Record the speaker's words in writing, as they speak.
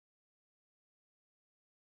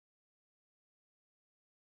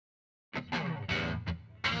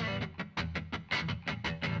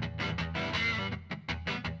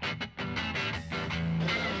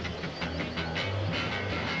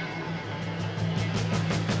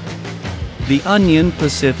the Onion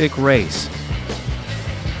Pacific Race.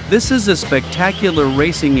 This is a spectacular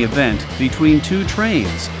racing event between two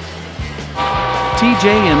trains, TJ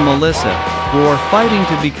and Melissa, who are fighting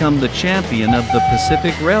to become the champion of the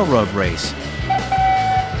Pacific Railroad race.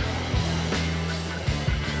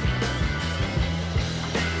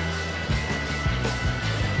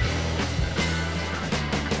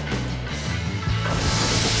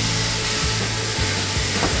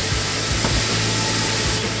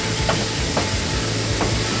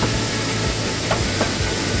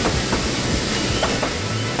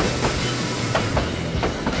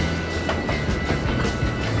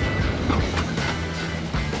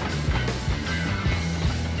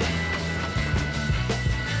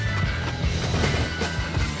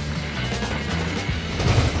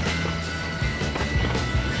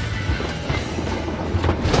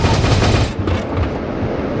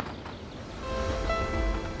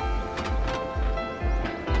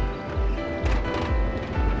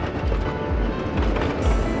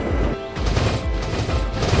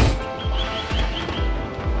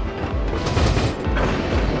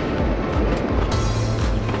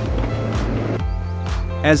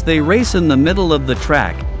 As they race in the middle of the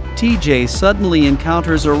track, TJ suddenly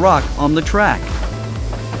encounters a rock on the track.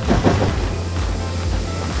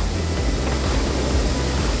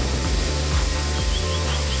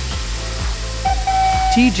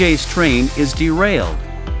 TJ's train is derailed.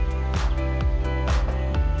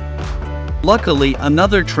 Luckily,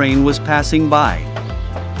 another train was passing by.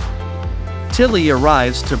 Tilly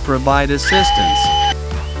arrives to provide assistance.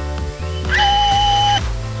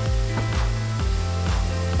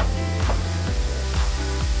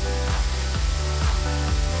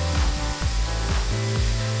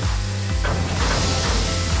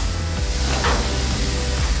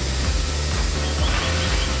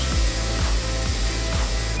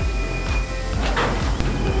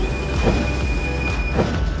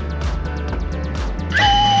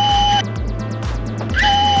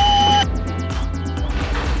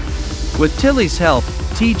 With Tilly's help,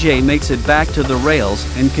 TJ makes it back to the rails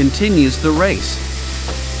and continues the race.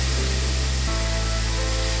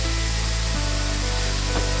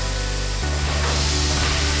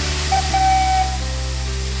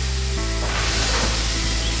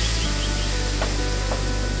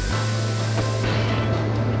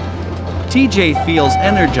 TJ feels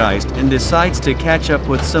energized and decides to catch up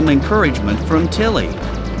with some encouragement from Tilly.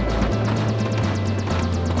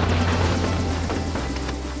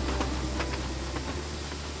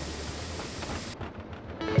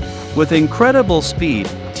 With incredible speed,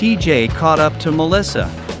 TJ caught up to Melissa.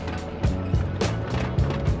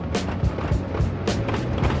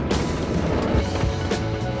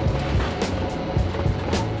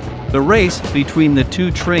 The race between the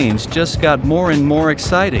two trains just got more and more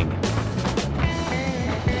exciting.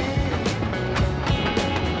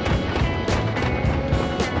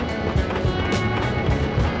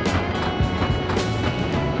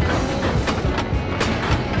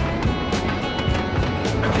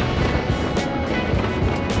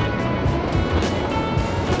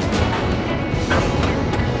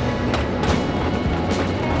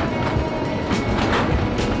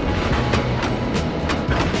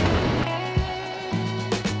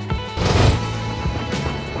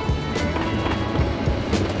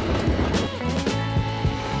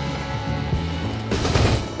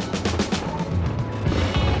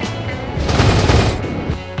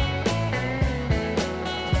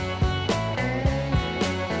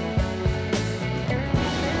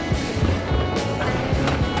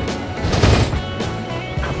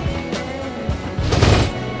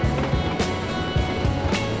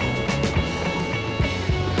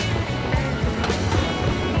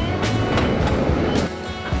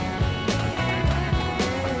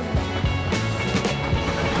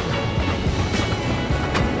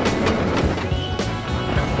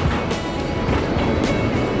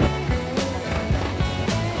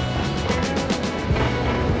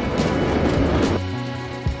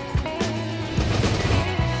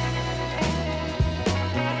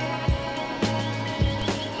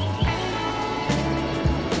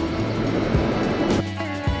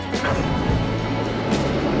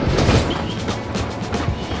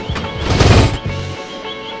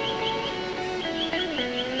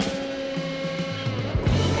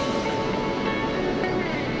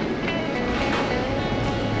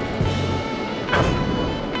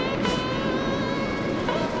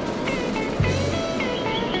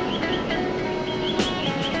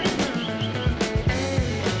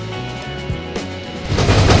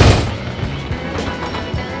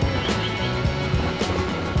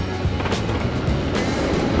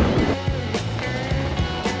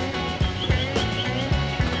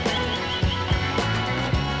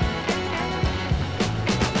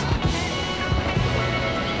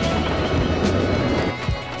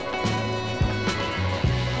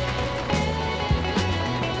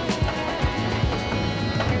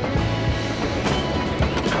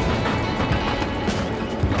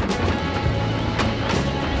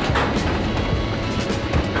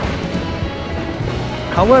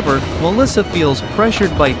 However, Melissa feels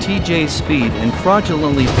pressured by TJ's speed and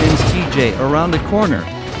fraudulently pins TJ around a corner,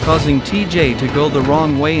 causing TJ to go the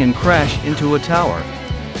wrong way and crash into a tower.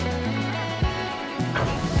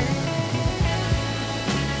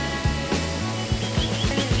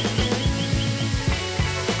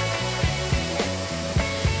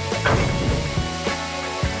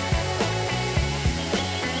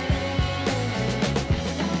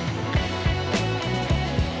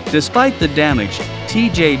 Despite the damage,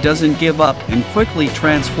 TJ doesn't give up and quickly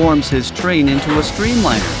transforms his train into a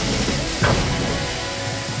streamliner.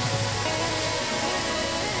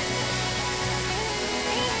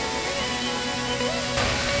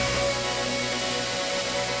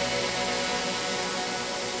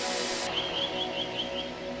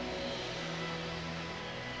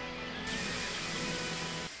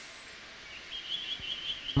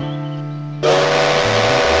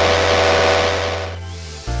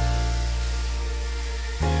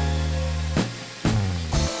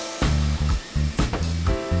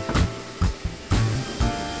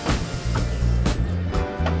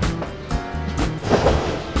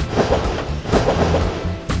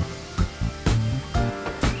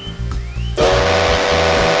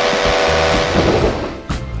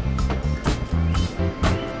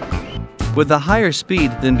 With a higher speed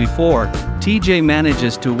than before, TJ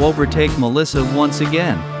manages to overtake Melissa once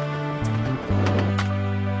again.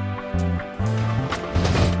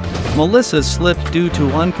 Melissa slipped due to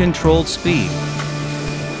uncontrolled speed.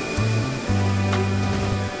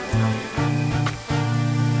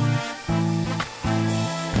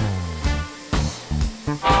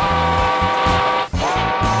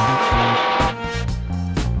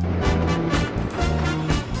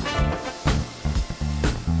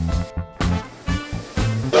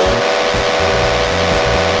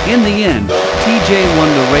 In the end, TJ won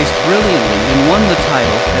the race brilliantly and won the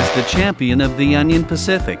title as the champion of the Onion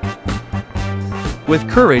Pacific. With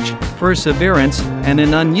courage, perseverance, and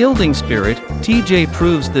an unyielding spirit, TJ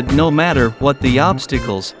proves that no matter what the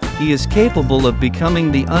obstacles, he is capable of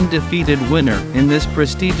becoming the undefeated winner in this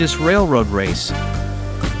prestigious railroad race.